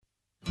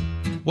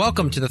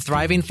Welcome to the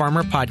Thriving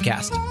Farmer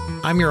Podcast.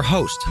 I'm your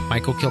host,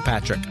 Michael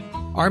Kilpatrick.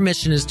 Our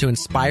mission is to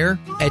inspire,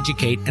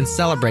 educate, and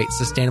celebrate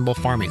sustainable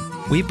farming.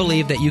 We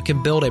believe that you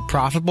can build a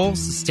profitable,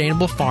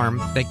 sustainable farm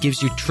that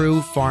gives you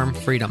true farm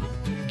freedom.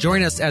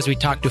 Join us as we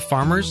talk to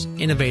farmers,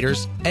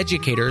 innovators,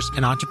 educators,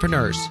 and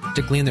entrepreneurs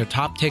to glean their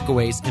top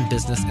takeaways in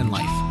business and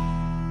life.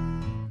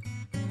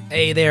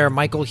 Hey there,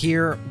 Michael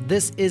here.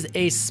 This is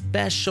a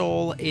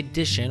special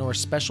edition or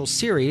special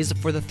series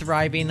for the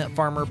Thriving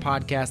Farmer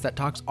Podcast that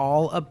talks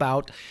all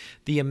about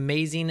the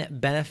amazing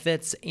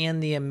benefits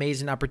and the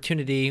amazing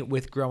opportunity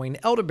with growing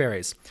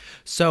elderberries.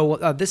 So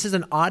this is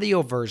an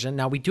audio version.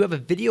 Now, we do have a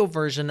video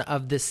version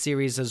of this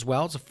series as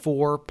well. It's a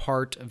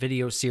 4-part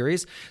video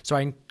series. So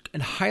I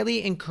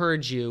highly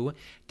encourage you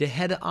to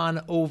head on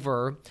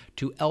over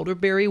to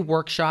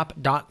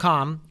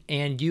elderberryworkshop.com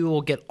and you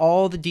will get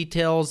all the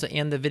details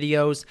and the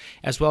videos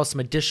as well as some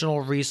additional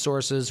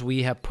resources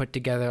we have put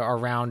together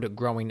around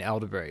growing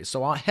elderberries.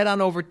 So I'll head on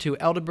over to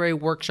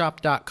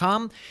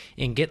elderberryworkshop.com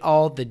and get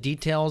all the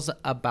details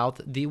about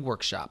the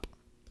workshop.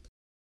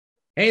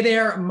 Hey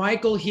there,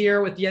 Michael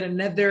here with yet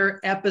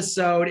another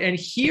episode. And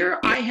here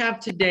I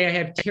have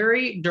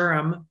Terry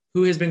Durham,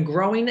 who has been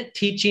growing,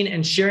 teaching,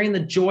 and sharing the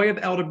joy of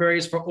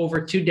elderberries for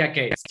over 2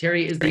 decades.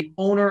 Terry is the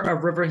owner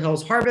of River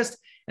Hills Harvest,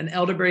 an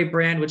elderberry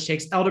brand which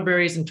takes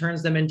elderberries and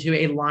turns them into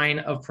a line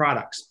of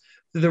products.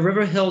 Through the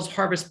River Hills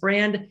Harvest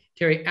brand,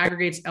 Terry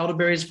aggregates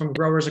elderberries from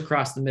growers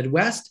across the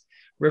Midwest.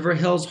 River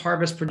Hills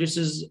Harvest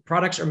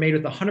products are made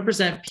with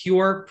 100%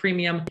 pure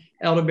premium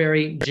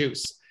elderberry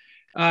juice.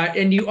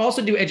 And you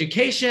also do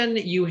education.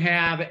 You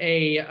have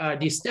a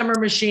destemmer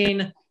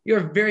machine.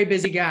 You're a very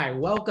busy guy.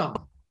 Welcome.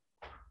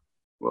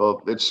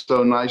 Well, it's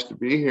so nice to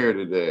be here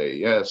today.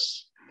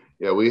 Yes.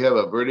 Yeah, we have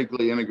a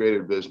vertically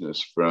integrated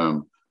business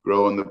from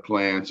growing the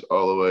plants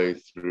all the way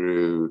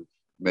through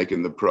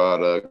making the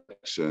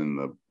products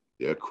and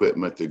the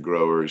equipment the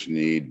growers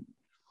need.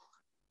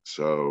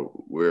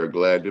 So we're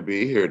glad to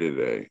be here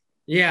today.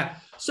 Yeah.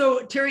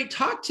 So Terry,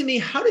 talk to me.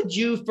 How did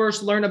you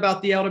first learn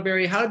about the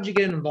elderberry? How did you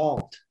get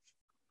involved?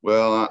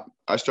 Well,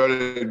 I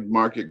started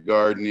market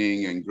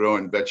gardening and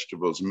growing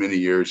vegetables many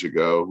years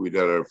ago. We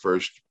did our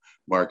first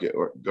market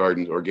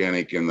gardens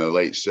organic in the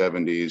late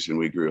 70s, and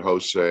we grew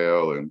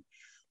wholesale, and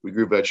we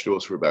grew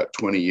vegetables for about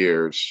 20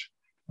 years.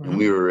 And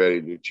we were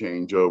ready to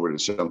change over to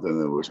something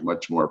that was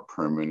much more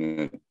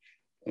permanent.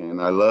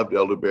 And I loved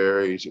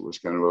elderberries. It was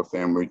kind of a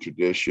family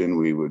tradition.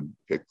 We would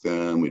pick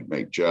them, we'd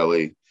make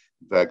jelly.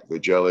 In fact, the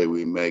jelly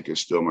we make is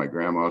still my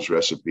grandma's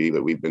recipe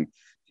that we've been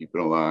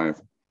keeping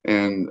alive.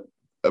 And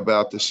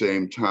about the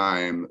same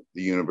time,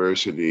 the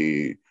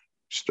university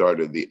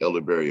started the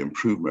elderberry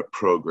improvement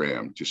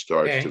program to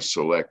start to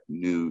select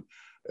new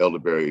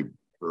elderberry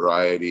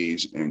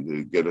varieties and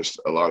to get us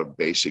a lot of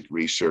basic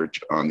research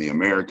on the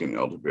American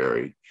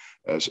elderberry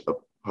as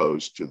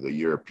opposed to the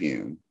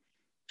European.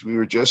 So we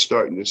were just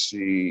starting to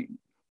see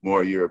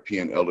more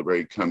European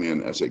elderberry come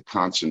in as a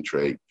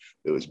concentrate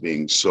that was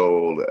being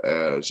sold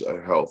as a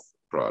health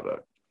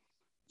product.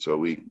 So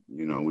we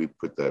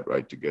put that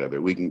right together.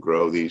 We can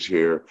grow these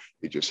here.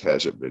 It just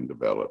hasn't been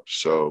developed.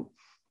 So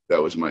that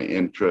was my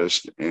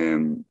interest,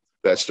 and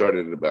that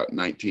started in about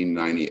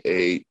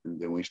 1998, and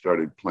then we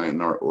started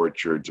planting our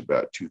orchards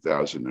about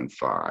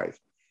 2005. As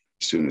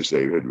soon as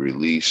they had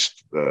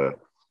released the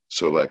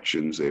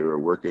selections they were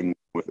working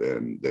with,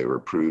 and they were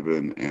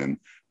proven, and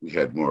we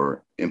had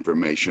more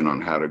information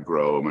on how to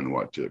grow them and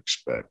what to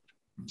expect.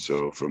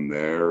 So from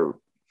there,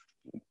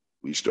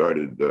 we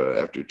started,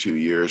 after 2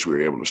 years, we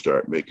were able to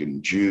start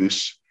making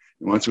juice.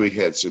 Once we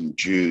had some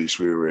juice,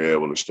 we were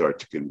able to start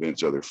to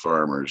convince other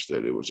farmers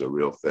that it was a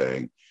real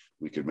thing.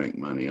 We could make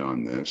money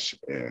on this.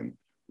 And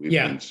we've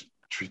been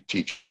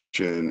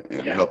teaching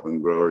and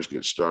helping growers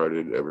get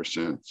started ever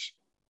since.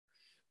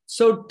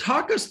 So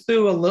talk us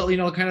through a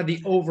little, kind of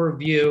the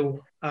overview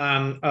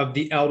of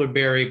the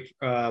elderberry,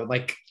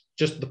 like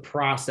just the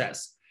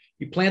process.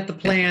 You plant the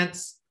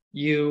plants,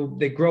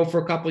 they grow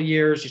for a couple of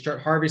years, you start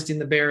harvesting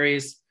the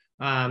berries.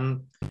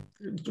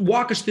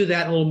 Walk us through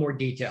that in a little more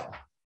detail.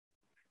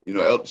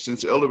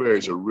 Since elderberry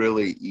is a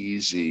really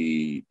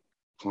easy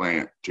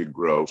plant to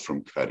grow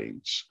from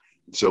cuttings.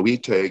 So we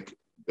take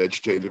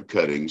vegetative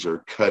cuttings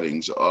or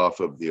cuttings off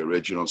of the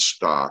original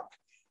stock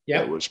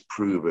that was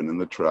proven in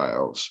the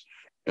trials.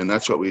 And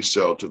that's what we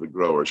sell to the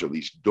growers, are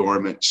these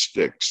dormant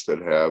sticks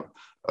that have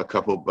a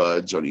couple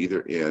buds on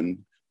either end.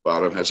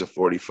 Bottom has a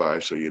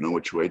 45, so you know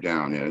which way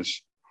down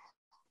is.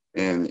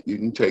 And you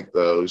can take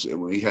those,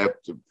 and we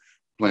have to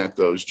plant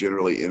those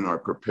generally in our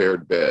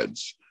prepared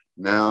beds.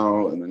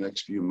 Now, in the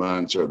next few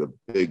months are the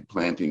big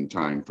planting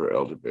time for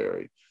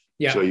elderberry.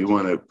 Yeah. So you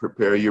want to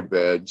prepare your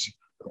beds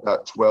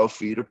about 12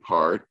 feet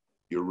apart,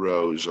 your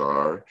rows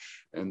are,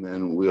 and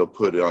then we'll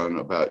put on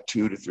about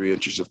 2 to 3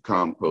 inches of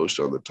compost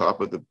on the top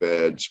of the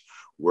beds,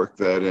 work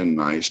that in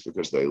nice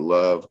because they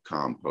love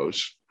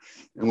compost.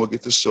 And we'll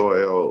get the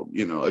soil,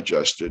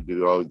 adjusted,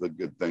 do all the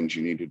good things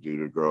you need to do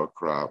to grow a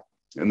crop.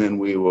 And then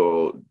we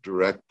will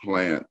direct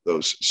plant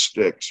those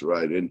sticks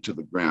right into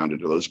the ground,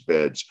 into those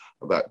beds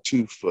about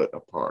 2 foot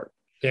apart.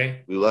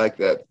 Okay. We like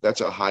that.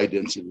 That's a high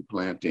density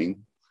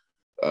planting.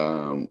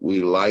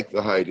 We like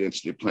the high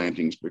density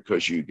plantings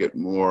because you get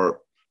more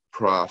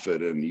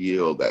profit and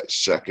yield that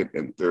second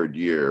and third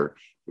year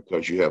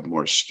because you have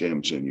more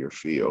stems in your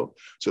field.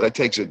 So that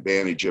takes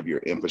advantage of your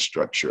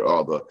infrastructure,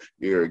 all the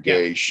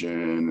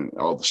irrigation and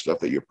all the stuff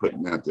that you're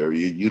putting out there.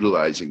 You're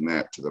utilizing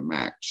that to the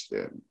max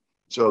then.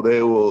 So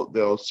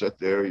they'll sit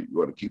there. You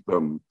want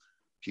to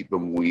keep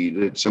them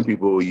weeded. Some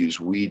people will use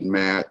weed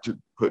mat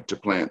to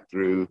plant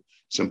through.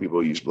 Some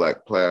people use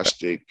black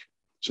plastic.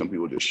 Some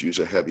people just use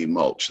a heavy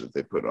mulch that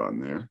they put on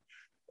there,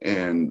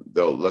 and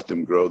they'll let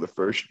them grow the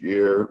first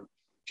year,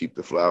 keep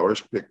the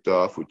flowers picked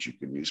off, which you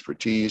can use for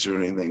teas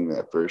or anything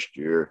that first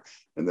year.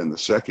 And then the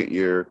second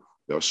year,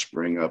 they'll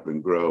spring up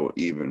and grow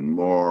even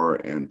more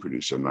and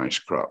produce a nice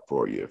crop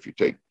for you. If you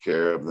take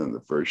care of them the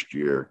first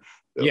year,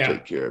 they'll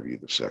take care of you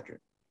the second.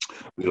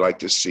 We like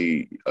to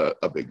see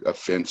a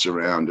fence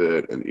around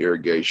it and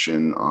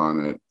irrigation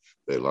on it.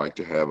 They like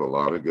to have a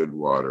lot of good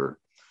water.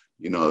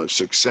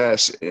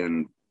 Success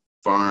in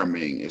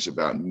farming is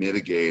about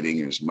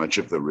mitigating as much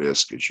of the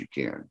risk as you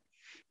can.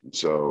 And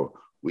so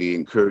we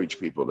encourage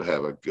people to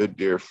have a good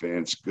deer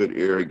fence, good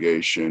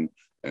irrigation,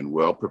 and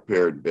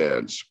well-prepared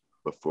beds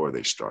before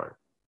they start.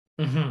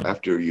 Mm-hmm.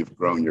 After you've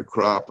grown your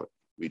crop,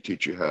 we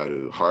teach you how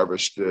to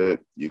harvest it.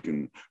 You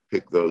can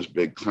pick those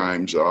big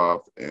tines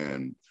off,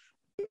 and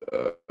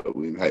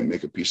we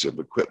make a piece of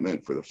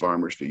equipment for the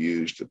farmers to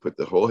use to put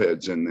the whole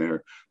heads in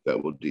there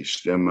that will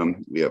destem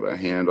them. We have a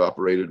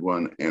hand-operated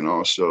one and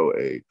also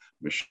a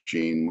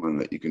machine one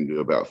that you can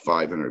do about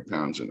 500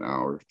 pounds an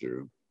hour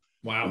through.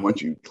 Wow. And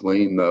once you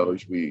clean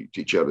those, we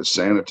teach you how to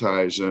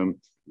sanitize them,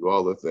 do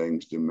all the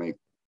things to make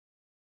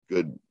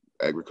good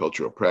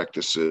agricultural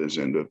practices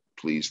and to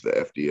please the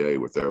FDA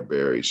with our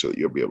berries so that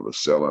you'll be able to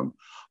sell them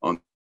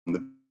on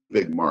the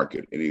big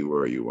market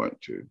anywhere you want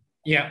to.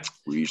 Yeah.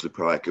 We usually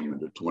pack them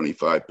into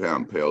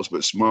 25-pound pails,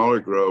 but smaller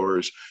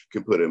growers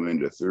can put them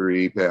into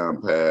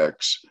 3-pound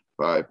packs,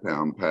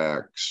 5-pound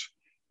packs,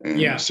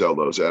 and sell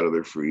those out of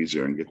their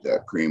freezer and get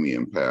that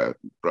premium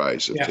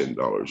price of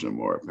 $10 or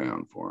more a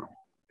pound for them.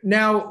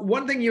 Now,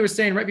 one thing you were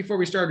saying right before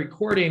we started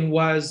recording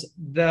was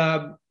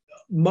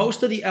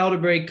most of the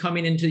elderberry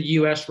coming into the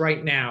U.S.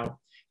 right now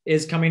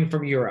is coming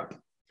from Europe.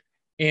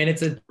 And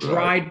it's a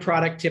dried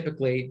product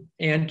typically.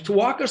 And to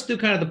walk us through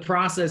kind of the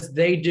process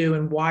they do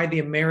and why the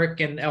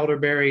American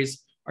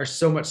elderberries are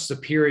so much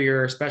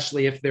superior,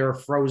 especially if they're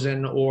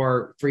frozen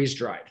or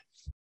freeze-dried.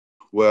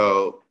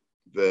 Well,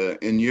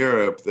 in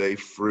Europe, they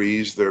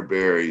freeze their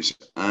berries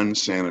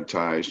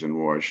unsanitized and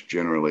washed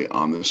generally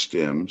on the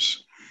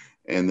stems.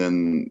 And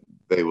then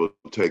they will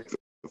take the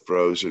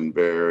frozen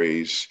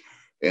berries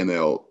and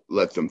they'll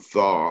let them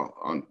thaw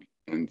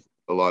and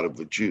a lot of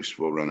the juice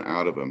will run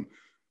out of them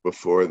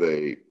before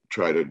they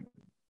try to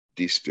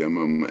destem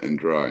them and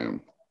dry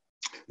them.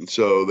 And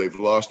so they've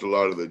lost a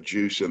lot of the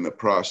juice in the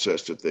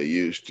process that they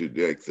use to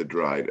make the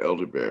dried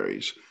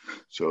elderberries.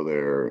 So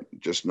they're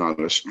just not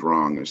as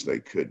strong as they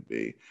could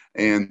be.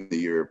 And the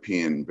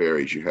European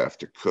berries, you have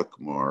to cook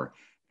more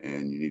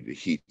and you need to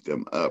heat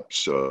them up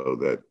so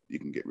that you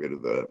can get rid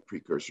of the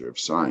precursor of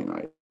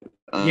cyanide,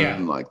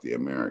 unlike the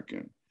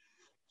American.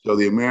 So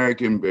the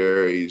American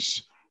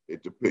berries,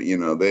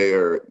 they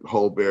are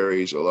whole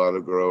berries. A lot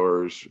of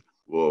growers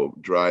will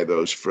dry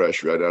those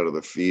fresh right out of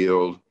the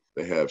field.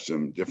 They have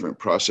some different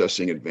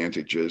processing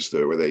advantages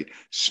there where they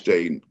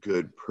stay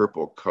good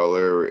purple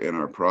color in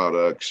our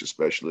products,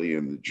 especially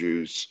in the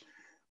juice,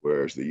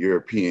 whereas the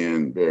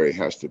European berry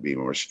has to be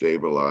more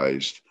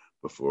stabilized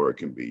before it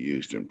can be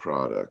used in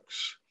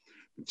products.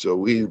 And so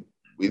we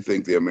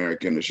think the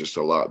American is just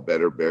a lot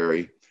better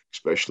berry,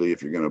 especially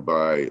if you're going to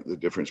buy the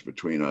difference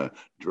between a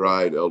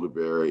dried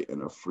elderberry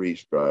and a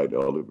freeze-dried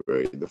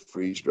elderberry. The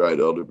freeze-dried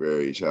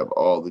elderberries have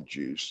all the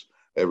juice,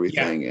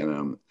 everything in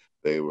them.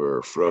 They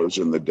were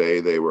frozen the day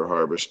they were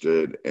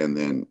harvested and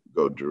then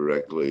go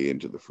directly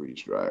into the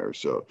freeze dryer.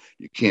 So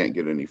you can't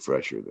get any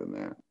fresher than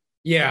that.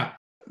 Yeah.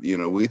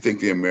 We think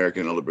the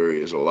American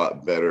elderberry is a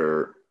lot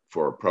better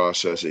for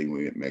processing.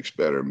 It makes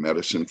better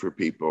medicine for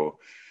people.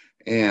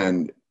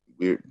 And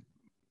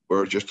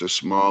we're just a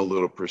small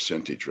little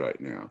percentage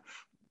right now.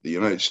 The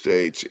United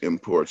States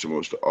imports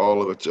almost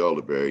all of its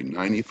elderberry.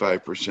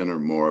 95% or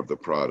more of the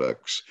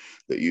products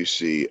that you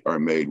see are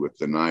made with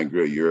the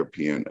Niagara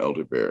European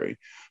elderberry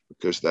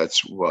because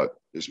that's what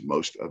is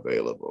most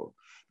available.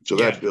 So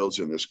that builds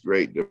in this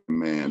great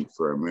demand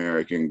for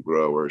American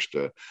growers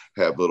to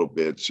have little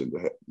bits and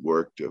to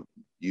work to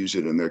use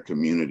it in their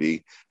community.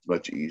 It's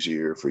much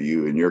easier for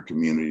you in your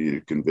community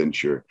to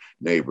convince your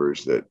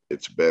neighbors that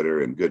it's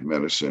better and good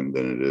medicine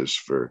than it is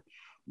for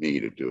me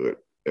to do it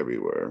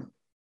everywhere.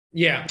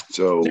 Yeah.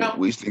 So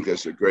we think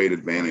that's a great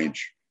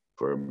advantage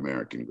for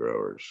American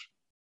growers.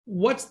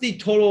 What's the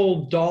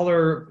total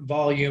dollar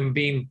volume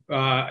being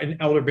an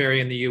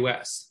elderberry in the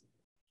U.S.?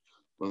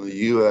 Well, in the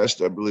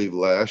U.S., I believe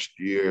last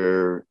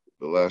year,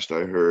 the last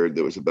I heard,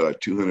 there was about a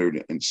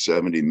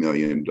 $270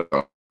 million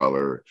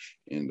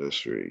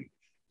industry.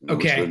 And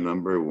it was the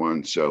number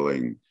one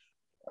selling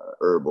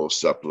herbal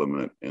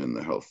supplement in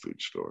the health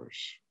food stores.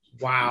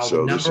 Wow, the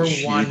So this number is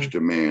huge one.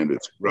 demand.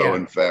 It's Yeah.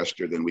 growing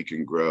faster than we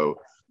can grow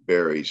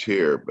berries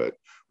here, but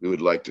we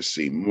would like to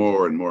see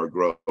more and more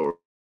growers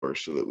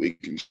so that we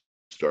can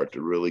start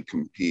to really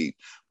compete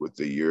with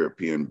the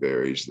European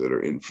berries that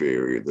are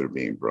inferior that are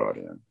being brought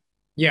in.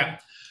 Yeah.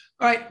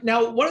 All right.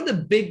 Now, one of the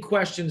big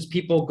questions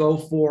people go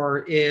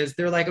for is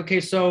they're like,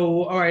 okay,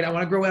 so, all right, I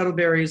want to grow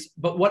elderberries,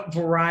 but what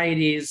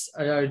varieties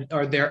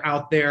are there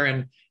out there?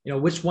 And,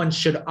 which ones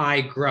should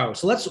I grow?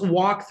 So let's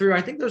walk through.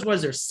 I think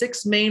there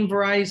six main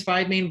varieties,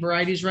 five main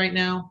varieties right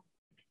now?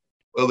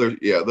 Well,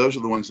 those are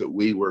the ones that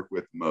we work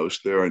with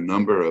most. There are a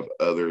number of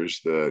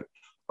others that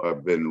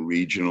have been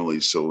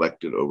regionally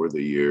selected over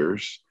the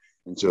years.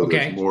 And so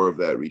there's Okay. more of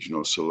that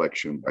regional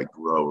selection by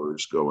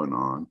growers going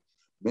on.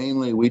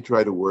 Mainly, we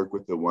try to work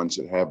with the ones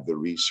that have the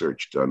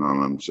research done on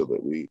them so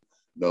that we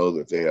know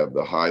that they have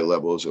the high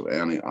levels of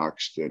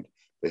antioxidant.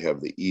 They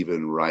have the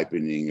even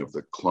ripening of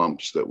the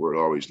clumps that we're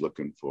always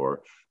looking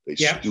for. They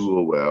Yep.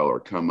 stool well or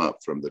come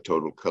up from the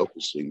total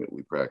coppicing that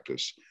we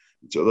practice.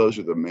 So those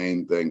are the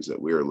main things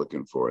that we are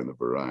looking for in the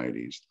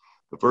varieties.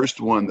 The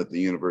first one that the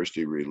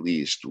university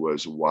released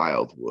was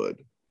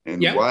Wildwood.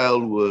 And Yep.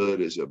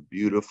 Wildwood is a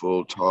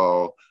beautiful,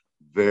 tall,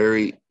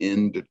 very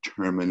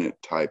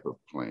indeterminate type of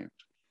plant.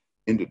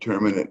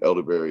 Indeterminate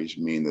elderberries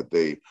mean that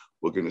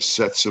we're going to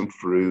set some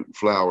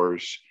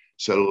flowers,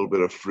 set a little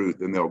bit of fruit,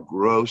 then they'll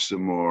grow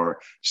some more,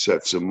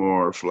 set some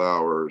more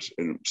flowers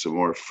and some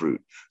more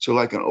fruit. So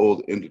like an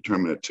old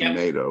indeterminate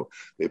tomato,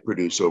 they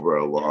produce over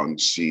a long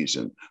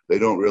season. They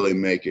don't really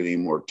make any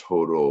more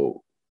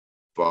total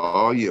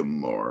volume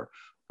more,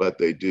 but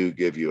they do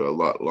give you a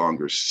lot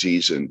longer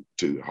season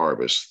to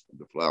harvest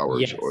the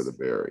flowers or the Yes.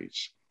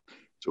 berries.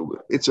 So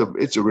it's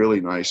a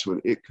really nice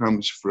one. It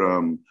comes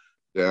from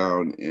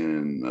down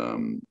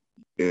in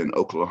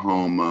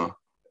Oklahoma,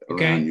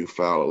 around Okay.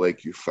 Eufaula,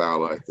 Lake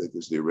Eufaula, I think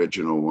is the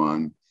original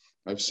one.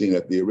 I've seen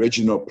it. The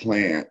original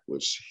plant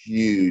was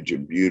huge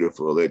and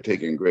beautiful. They'd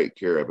taken great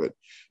care of it.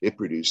 It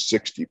produced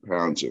 60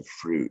 pounds of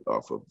fruit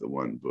off of the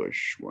one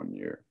bush one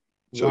year.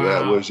 So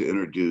that Wow. was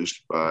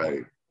introduced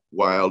by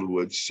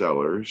Wildwood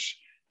Cellars.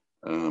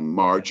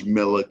 Marge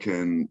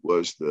Milliken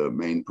was the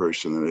main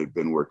person that had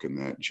been working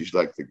that. She's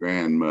like the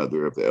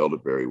grandmother of the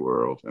elderberry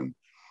world. And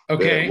the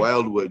Okay.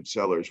 Wildwood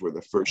Cellars were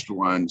the first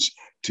ones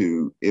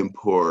to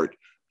import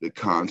the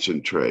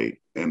concentrate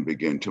and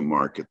begin to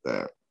market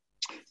that.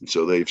 And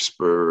so they've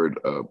spurred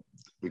a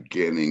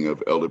beginning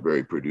of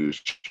elderberry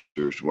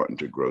producers wanting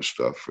to grow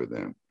stuff for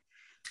them.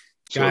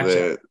 So Gotcha.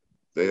 that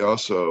they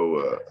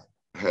also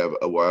have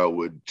a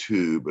Wildwood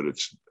too, but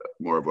it's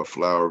more of a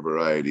flower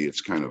variety.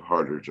 It's kind of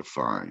harder to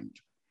find.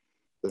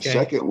 The Okay.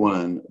 second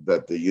one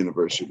that the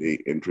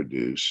university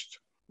introduced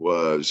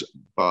was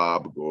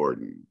Bob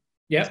Gordon.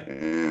 Yep.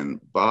 And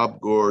Bob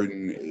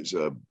Gordon is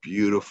a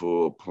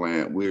beautiful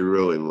plant. We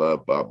really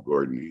love Bob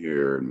Gordon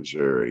here in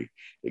Missouri.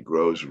 It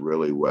grows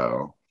really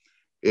well.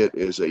 It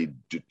is a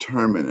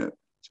determinate,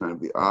 kind of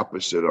the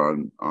opposite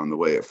on the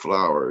way it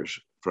flowers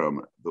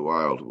from the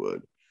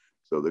wildwood.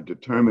 So the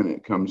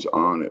determinate comes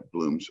on, it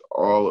blooms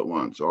all at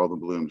once. All the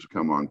blooms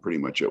come on pretty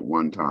much at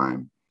one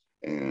time.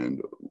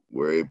 And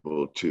we're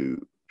able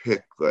to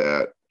pick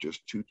that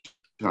just 2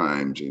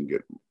 times and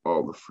get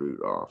all the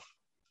fruit off.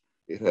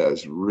 It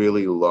has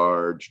really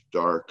large,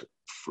 dark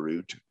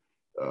fruit.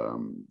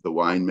 The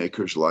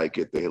winemakers like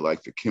it. They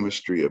like the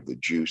chemistry of the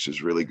juice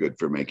is really good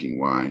for making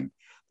wine.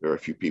 There are a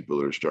few people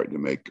that are starting to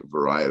make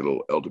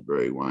varietal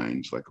elderberry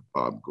wines like a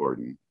Bob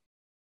Gordon.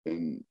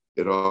 And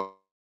it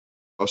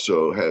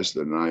also has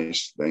the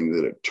nice thing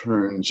that it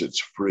turns its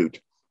fruit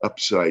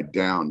upside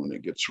down when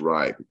it gets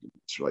ripe.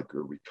 It's like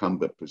a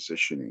recumbent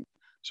positioning.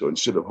 So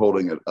instead of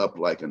holding it up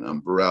like an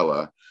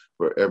umbrella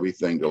for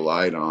everything to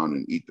light on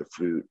and eat the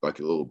fruit, like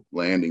a little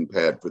landing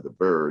pad for the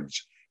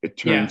birds, it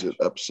turns Yeah. it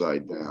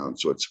upside down.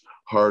 So it's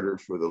harder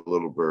for the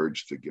little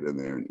birds to get in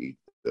there and eat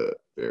the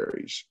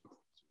berries.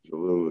 There's a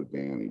little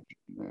advantage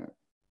in that.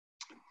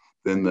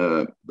 Then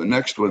the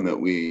next one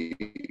that we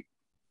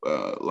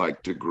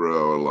like to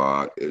grow a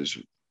lot is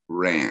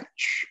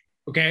ranch.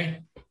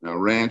 Okay. Now,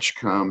 ranch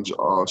comes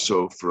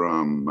also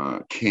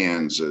from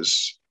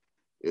Kansas.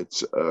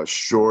 It's a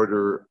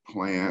shorter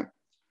plant.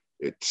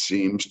 It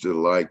seems to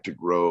like to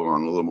grow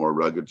on a little more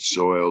rugged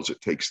soils.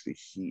 It takes the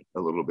heat a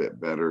little bit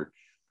better.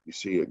 You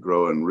see it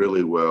growing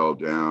really well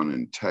down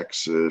in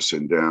Texas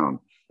and down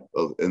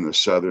in the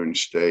southern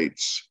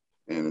states.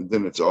 And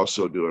then it's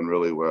also doing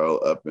really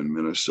well up in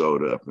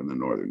Minnesota, up in the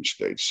northern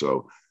states.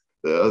 So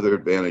the other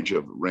advantage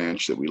of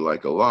ranch that we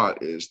like a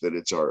lot is that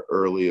it's our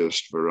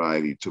earliest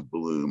variety to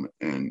bloom.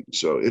 And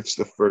so it's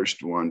the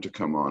first one to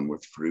come on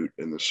with fruit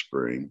in the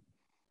spring.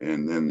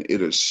 And then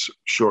it is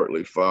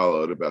shortly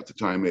followed, about the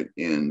time it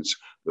ends,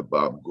 the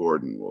Bob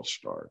Gordon will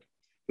start.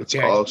 It's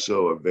Okay.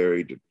 also a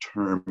very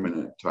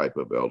determinate type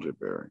of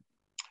elderberry.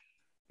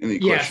 Any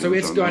Yeah. So questions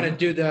it's on going to that?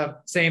 do the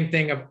same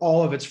thing of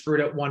all of its fruit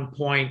at one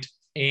point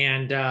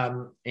and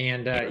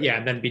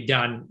then be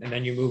done. And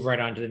then you move right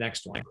on to the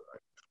next one.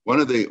 One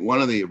of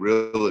the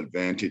real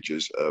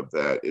advantages of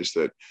that is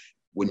that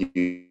when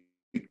you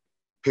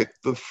pick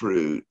the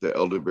fruit, the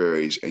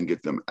elderberries, and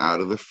get them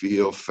out of the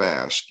field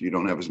fast, you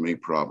don't have as many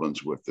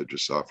problems with the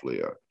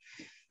Drosophila.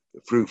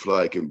 The fruit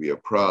fly can be a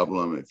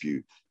problem. If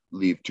you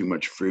leave too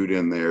much fruit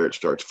in there, it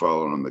starts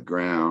falling on the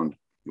ground.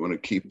 You want to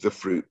keep the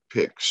fruit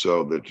picked.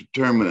 So the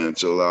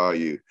determinants allow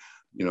you,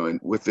 and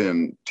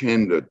within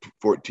 10 to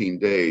 14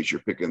 days,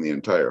 you're picking the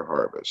entire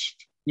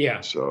harvest.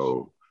 Yeah.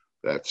 So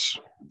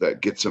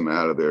that gets them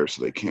out of there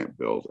so they can't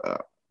build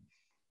up.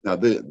 Now,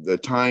 the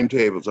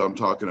timetables I'm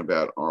talking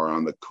about are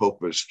on the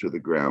coppiced to the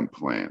ground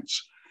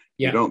plants.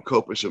 Yeah. You don't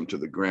coppiced them to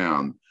the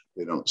ground,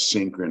 they don't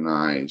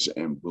synchronize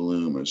and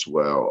bloom as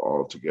well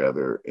all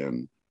together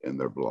in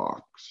their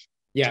blocks.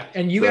 Yeah.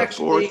 And you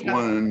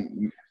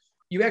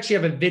you actually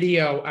have a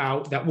video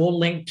out that we'll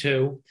link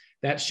to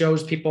that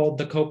shows people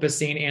the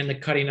coppicing and the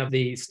cutting of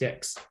the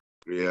sticks.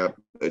 Yeah,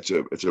 it's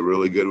a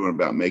really good one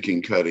about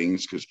making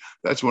cuttings, because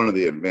that's one of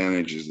the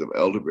advantages of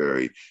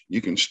elderberry.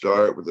 You can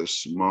start with a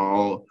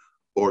small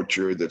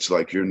orchard that's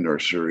like your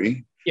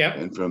nursery. Yeah.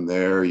 And from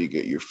there, you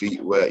get your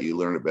feet wet, you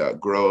learn about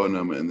growing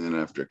them. And then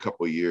after a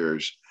couple of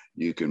years,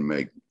 you can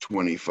make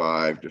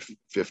 25 to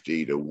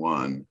 50 to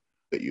 1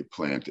 that you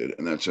planted.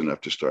 And that's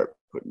enough to start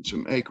putting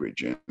some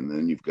acreage in. And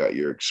then you've got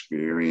your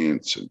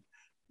experience and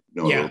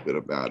know a little bit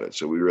about it.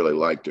 So we really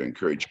like to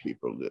encourage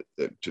people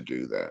to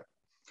do that.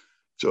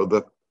 So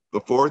the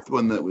fourth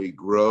one that we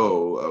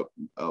grow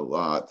a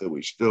lot that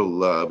we still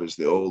love is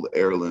the old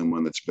heirloom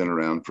one that's been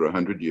around for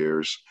 100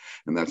 years,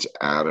 and that's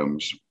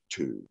Adams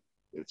 2.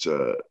 It's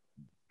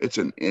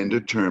an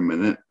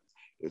indeterminate.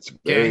 It's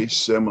very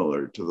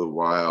similar to the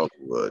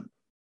wildwood,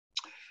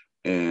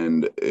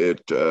 and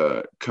it's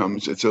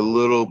a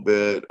little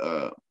bit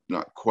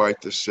not quite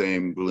the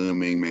same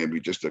blooming, maybe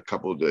just a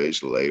couple of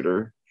days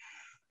later.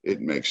 It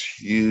makes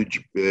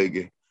huge,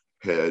 big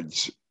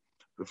heads.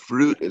 The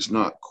fruit is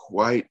not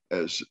quite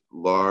as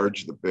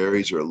large. The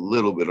berries are a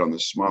little bit on the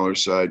smaller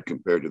side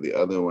compared to the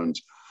other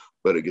ones,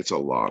 but it gets a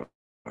lot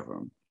of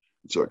them.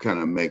 So it kind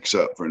of makes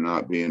up for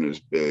not being as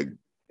big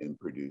and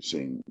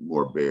producing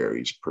more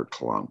berries per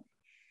clump.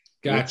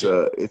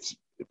 Gotcha. It's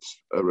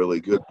a really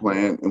good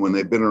plant. And when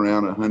they've been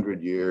around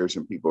 100 years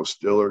and people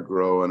still are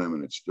growing them,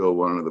 and it's still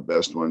one of the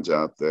best ones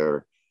out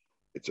there,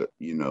 it's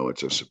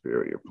a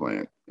superior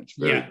plant. It's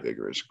very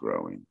vigorous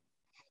growing.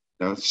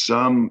 Now,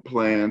 some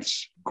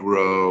plants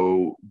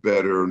grow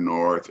better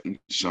north and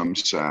some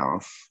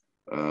south.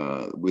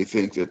 We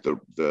think that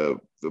the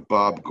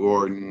Bob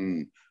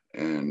Gordon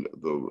and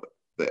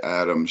the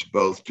Adams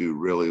both do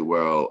really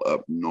well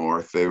up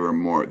north. They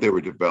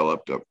were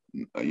developed up.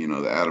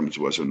 The Adams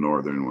was a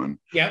northern one.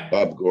 Yeah.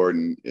 Bob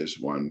Gordon is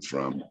one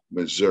from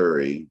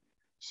Missouri,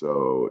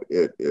 so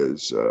it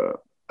is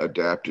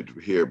adapted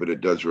here, but it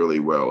does really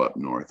well up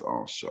north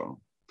also.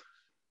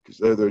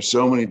 Because there's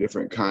so many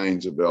different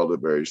kinds of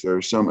elderberries. There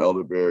are some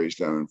elderberries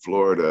down in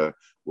Florida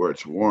where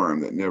it's warm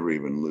that never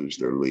even lose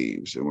their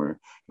leaves. And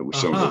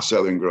some of the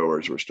southern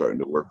growers, we're starting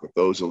to work with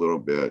those a little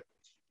bit.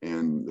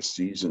 And the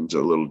season's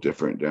a little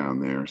different down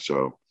there.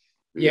 So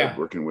we're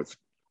working with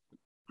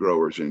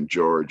growers in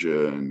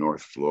Georgia and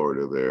North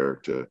Florida there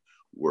to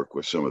work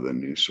with some of the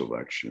new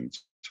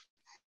selections.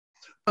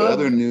 The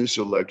other new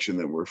selection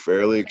that we're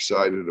fairly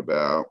excited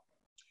about,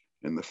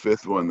 and the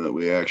fifth one that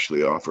we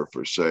actually offer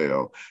for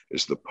sale,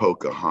 is the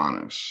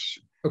Pocahontas.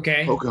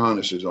 Okay.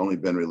 Pocahontas has only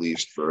been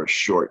released for a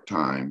short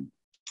time.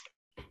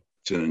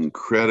 It's an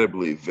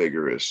incredibly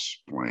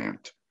vigorous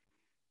plant.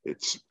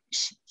 It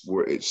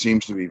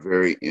seems to be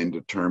very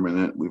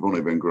indeterminate. We've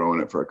only been growing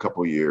it for a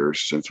couple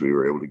years since we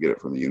were able to get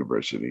it from the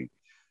university.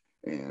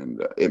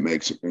 And it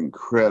makes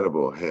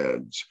incredible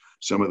heads.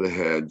 Some of the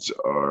heads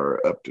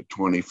are up to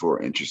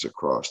 24 inches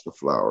across, the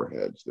flower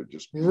heads. They're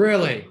just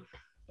really.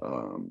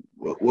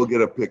 We'll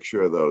get a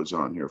picture of those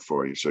on here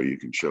for you so you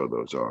can show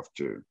those off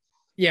too.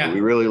 Yeah. So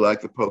we really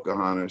like the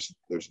Pocahontas.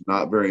 There's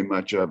not very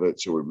much of it,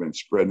 so we've been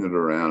spreading it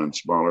around in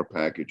smaller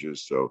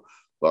packages so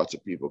lots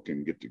of people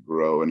can get to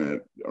grow in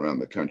it around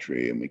the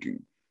country, and we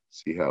can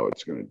see how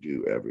it's going to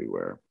do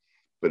everywhere.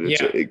 But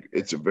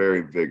it's a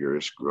very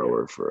vigorous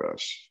grower for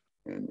us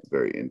and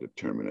very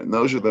indeterminate. And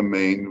those are the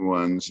main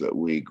ones that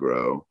we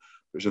grow.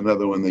 There's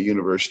another one. The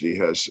university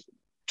has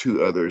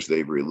 2 others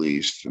they've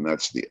released, and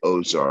that's the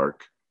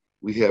Ozark.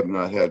 We have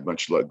not had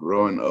much luck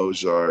growing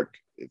Ozark.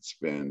 It's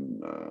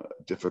been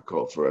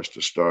difficult for us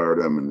to start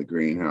them in the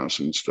greenhouse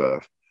and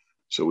stuff.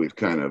 So we've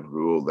kind of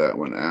ruled that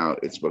one out.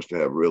 It's supposed to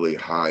have really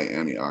high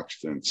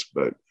antioxidants,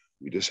 but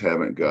we just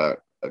haven't got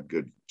a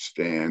good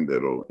stand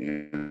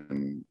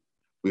and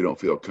we don't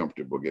feel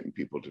comfortable getting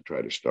people to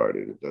try to start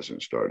it. It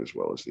doesn't start as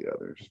well as the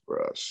others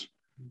for us.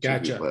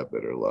 Gotcha. So people have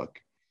better luck.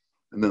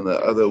 And then the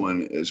other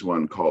one is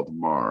one called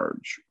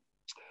Marge.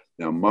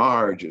 Now,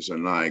 Marge is a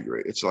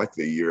nigrate. It's like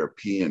the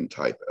European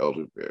type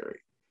elderberry.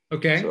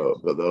 Okay. So,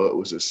 although it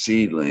was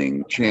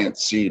a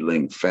chance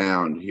seedling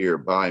found here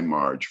by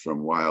Marge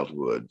from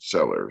Wildwood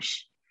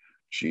Cellars,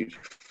 she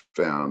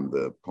found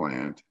the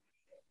plant,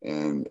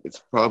 and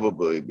it's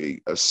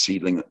probably a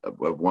seedling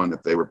of one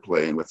that they were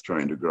playing with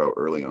trying to grow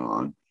early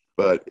on.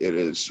 but it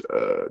is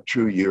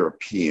true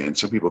European.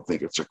 Some people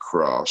think it's a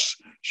cross.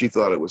 She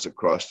thought it was a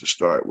cross to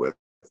start with,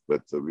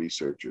 but the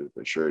researchers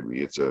assured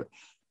me it's a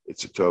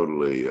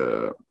totally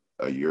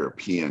a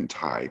European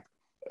type.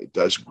 It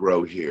does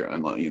grow here.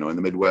 Unlike, in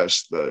the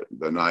Midwest, the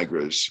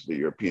Nigras, the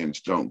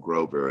Europeans don't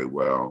grow very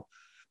well.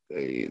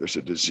 There's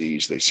a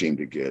disease they seem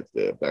to get,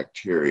 the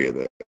bacteria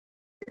that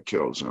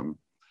kills them.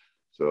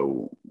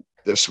 So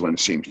this one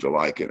seems to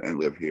like it and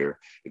live here.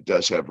 It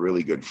does have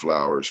really good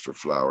flowers for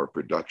flower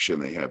production.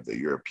 They have the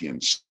European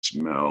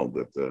smell,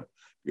 that the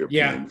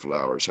European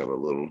flowers have a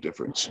little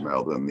different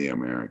smell than the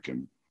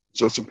American.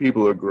 So some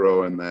people are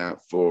growing that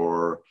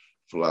for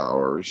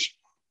flowers,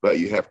 but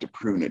you have to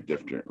prune it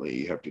differently.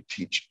 You have to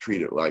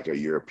treat it like a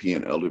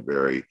European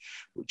elderberry,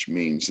 which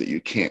means that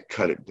you can't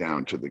cut it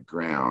down to the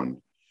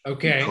ground and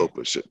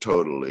coppice it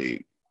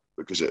totally,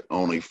 because it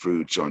only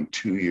fruits on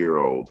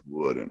 2-year-old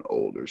wood and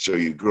older. So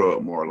you grow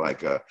it more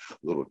like a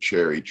little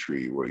cherry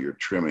tree where you're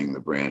trimming the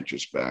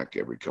branches back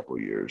every couple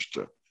of years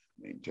to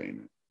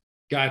maintain it.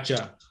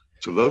 Gotcha.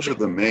 So those are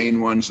the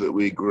main ones that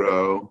we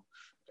grow,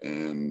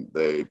 and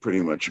they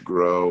pretty much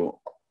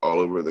grow all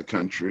over the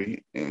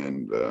country.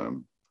 And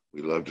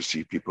we love to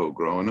see people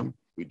growing them.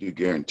 We do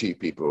guarantee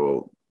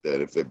people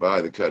that if they buy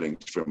the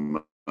cuttings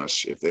from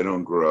us, if they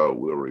don't grow,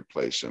 we'll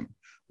replace them.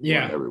 We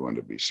want everyone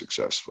to be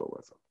successful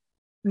with them.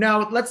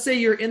 Now, let's say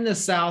you're in the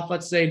South,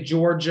 let's say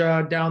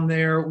Georgia down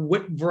there.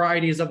 What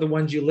varieties of the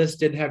ones you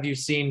listed have you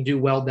seen do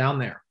well down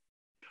there?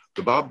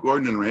 The Bob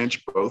Gordon and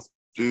Ranch both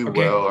do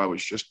well. I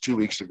was just 2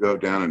 weeks ago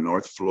down in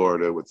North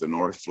Florida with the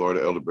North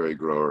Florida elderberry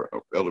grower,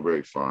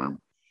 elderberry farm.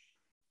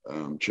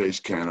 Chase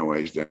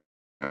Canaway's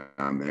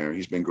down there.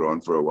 He's been growing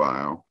for a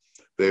while.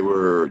 They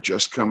were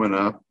just coming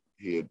up.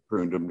 He had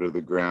pruned them to the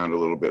ground a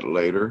little bit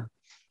later.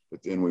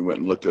 But then we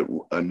went and looked at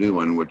a new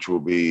one, which will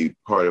be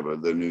part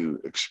of the new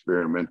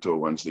experimental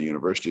ones the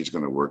university is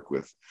going to work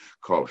with,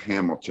 called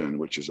Hamilton,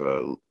 which is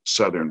a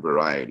southern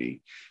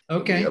variety.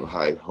 We have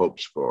high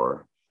hopes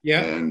for.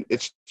 And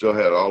it still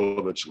had all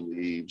of its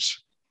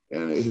leaves.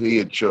 And he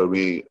had showed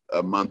me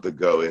a month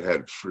ago, it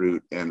had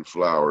fruit and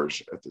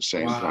flowers at the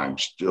same time,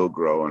 still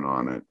growing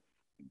on it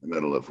in the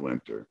middle of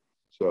winter.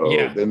 So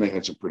then they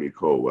had some pretty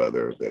cold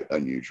weather,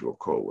 unusual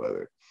cold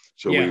weather.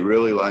 So we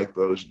really like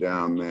those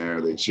down there.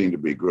 They seem to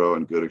be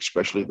growing good,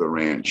 especially the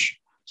ranch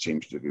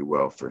seems to do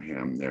well for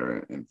him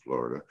there in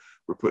Florida.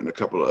 We're putting a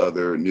couple of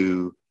other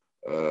new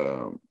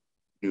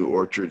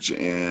orchards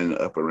in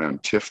up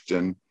around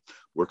Tifton,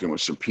 working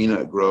with some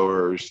peanut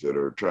growers that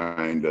are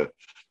trying to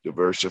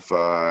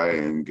diversify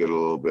and get a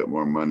little bit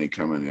more money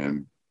coming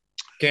in.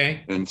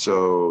 And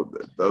so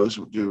those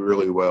do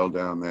really well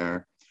down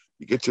there.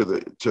 You get to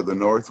the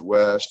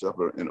Northwest up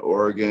in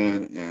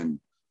Oregon and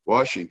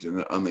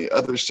Washington, on the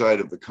other side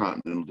of the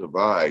Continental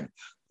Divide,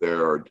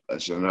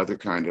 there's another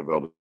kind of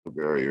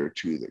elderberry or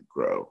two that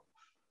grow.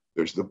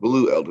 There's the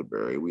blue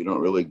elderberry. We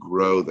don't really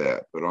grow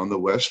that, but on the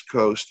West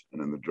Coast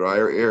and in the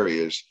drier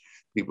areas,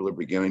 people are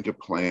beginning to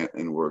plant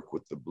and work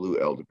with the blue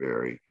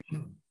elderberry.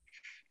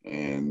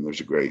 And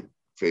there's a great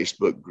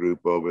Facebook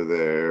group over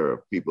there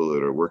of people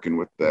that are working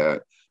with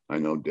that. I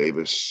know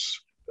Davis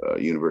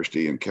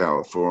University in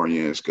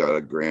California has got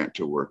a grant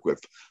to work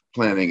with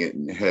planting it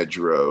in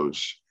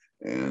hedgerows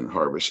and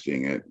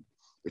harvesting it.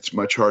 It's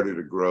much harder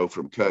to grow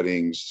from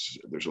cuttings.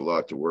 There's a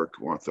lot to work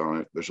with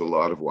on it. There's a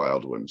lot of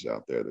wild ones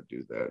out there that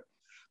do that.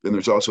 Then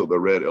there's also the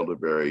red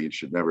elderberry. You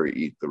should never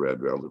eat the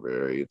red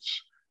elderberry.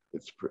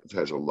 It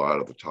has a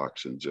lot of the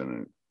toxins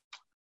in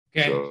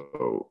it.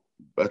 So,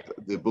 but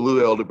the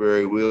blue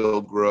elderberry will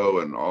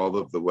grow in all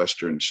of the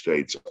Western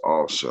states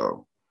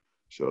also.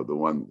 So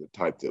the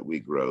type that we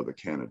grow, the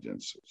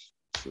canadensis,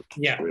 the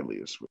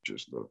Trillius, which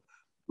is the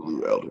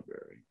blue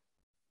elderberry.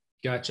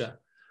 Gotcha.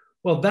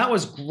 Well, that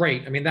was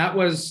great. I mean, that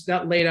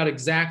laid out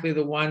exactly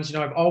the ones,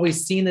 I've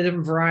always seen the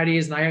different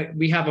varieties, and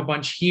we have a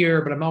bunch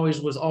here, but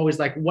was always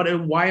like,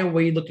 why are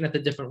we looking at the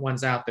different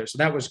ones out there? So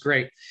that was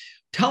great.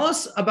 Tell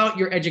us about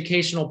your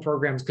educational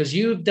programs, because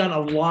you've done a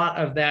lot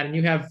of that and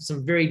you have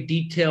some very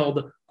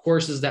detailed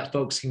courses that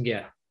folks can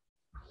get.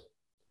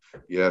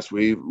 Yes,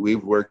 we've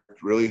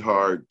worked really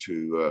hard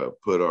to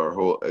put our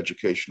whole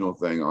educational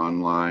thing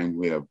online.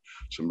 We have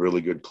some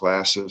really good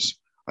classes.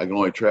 I can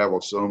only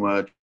travel so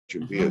much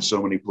and be at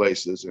so many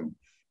places, and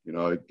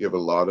I give a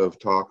lot of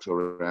talks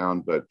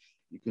around, but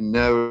you can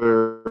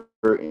never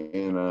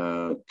in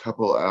a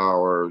couple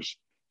hours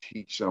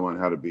teach someone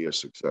how to be a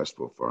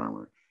successful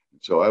farmer.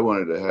 So I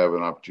wanted to have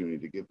an opportunity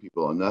to give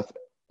people enough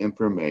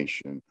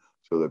information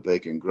so that they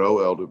can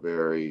grow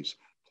elderberries,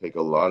 take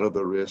a lot of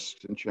the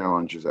risks and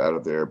challenges out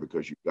of there,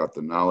 because you've got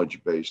the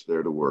knowledge base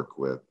there to work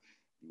with.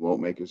 You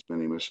won't make as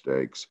many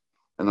mistakes.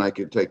 And I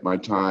could take my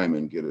time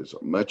and get as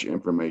much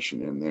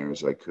information in there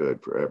as I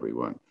could for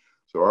everyone.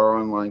 So our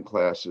online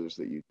classes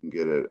that you can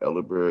get at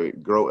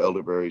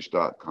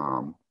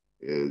growelderberries.com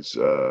is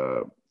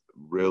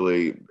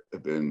really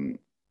been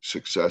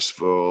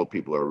successful.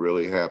 People are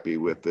really happy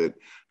with it.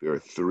 There are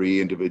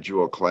 3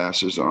 individual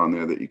classes on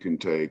there that you can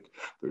take.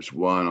 There's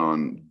one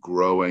on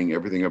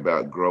everything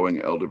about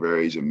growing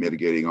elderberries and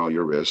mitigating all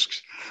your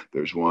risks.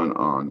 There's one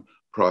on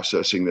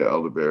processing the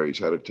elderberries,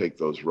 how to take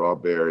those raw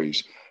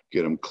berries,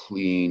 get them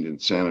cleaned and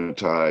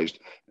sanitized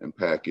and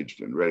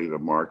packaged and ready to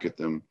market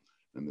them,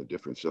 and the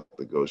different stuff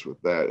that goes with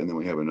that. And then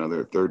we have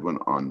another 3rd one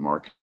on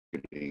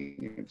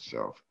marketing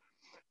itself.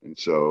 And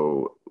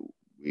so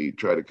we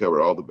try to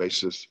cover all the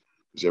bases,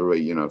 because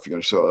everybody, if you're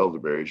going to sell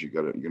elderberries, you're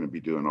going to be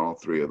doing all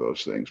 3 of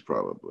those things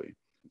probably.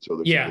 And so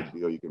there's a good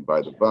deal. You can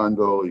buy the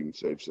bundle, you can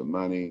save some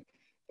money,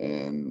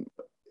 and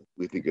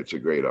we think it's a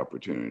great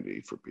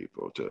opportunity for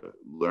people to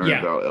learn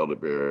about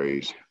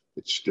elderberries.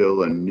 It's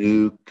still a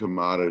new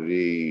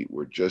commodity.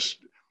 We're just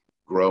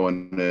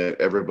growing it.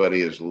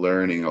 Everybody is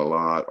learning a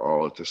lot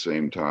all at the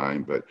same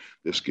time, but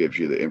this gives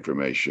you the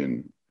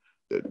information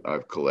that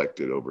I've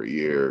collected over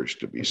years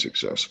to be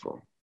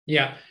successful.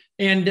 Yeah.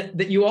 And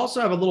that you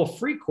also have a little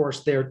free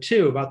course there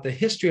too about the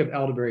history of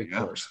elderberry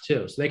course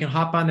too. So they can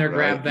hop on there,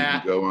 grab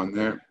that. Go on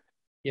there.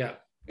 Yeah.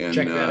 And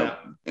check that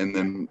out. And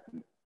then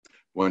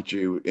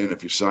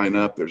if you sign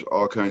up, there's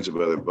all kinds of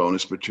other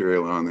bonus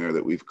material on there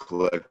that we've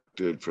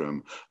collected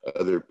from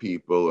other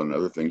people and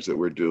other things that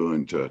we're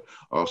doing to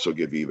also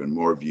give you even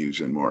more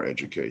views and more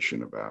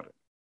education about it.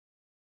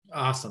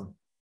 Awesome.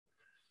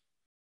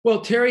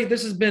 Well, Terry,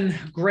 this has been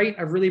great.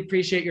 I really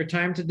appreciate your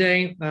time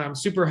today.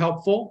 Super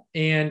helpful.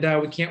 And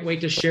we can't wait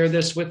to share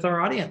this with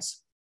our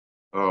audience.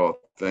 Oh,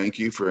 thank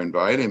you for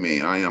inviting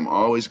me. I am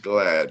always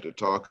glad to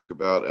talk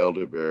about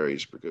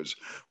elderberries because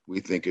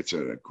we think it's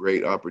a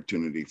great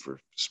opportunity for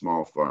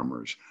small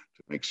farmers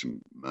to make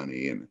some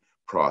money and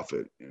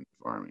profit in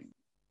farming.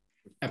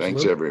 Absolutely.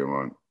 Thanks,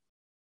 everyone.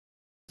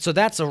 So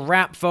that's a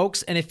wrap,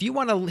 folks. And if you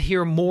want to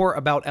hear more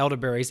about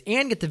elderberries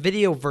and get the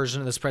video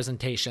version of this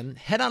presentation,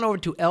 head on over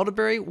to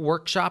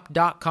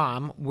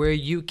elderberryworkshop.com, where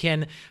you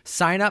can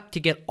sign up to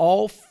get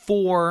all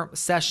 4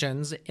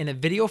 sessions in a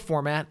video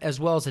format, as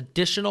well as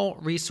additional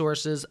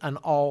resources on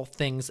all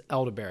things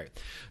elderberry.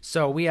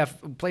 So we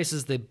have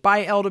places to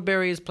buy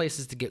elderberries,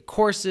 places to get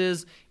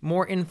courses,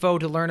 more info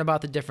to learn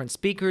about the different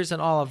speakers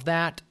and all of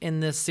that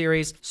in this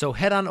series. So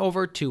head on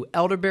over to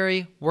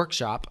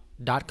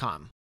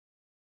elderberryworkshop.com.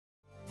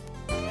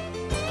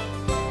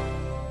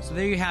 So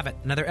there you have it,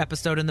 another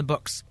episode in the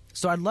books.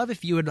 So I'd love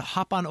if you would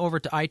hop on over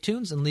to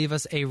iTunes and leave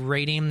us a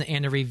rating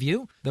and a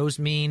review. Those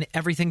mean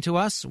everything to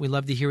us. We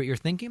love to hear what you're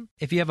thinking.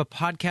 If you have a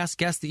podcast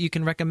guest that you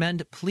can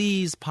recommend,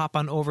 please pop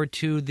on over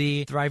to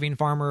the Thriving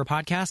Farmer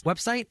Podcast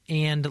website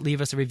and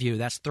leave us a review.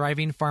 That's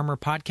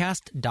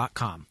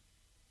thrivingfarmerpodcast.com.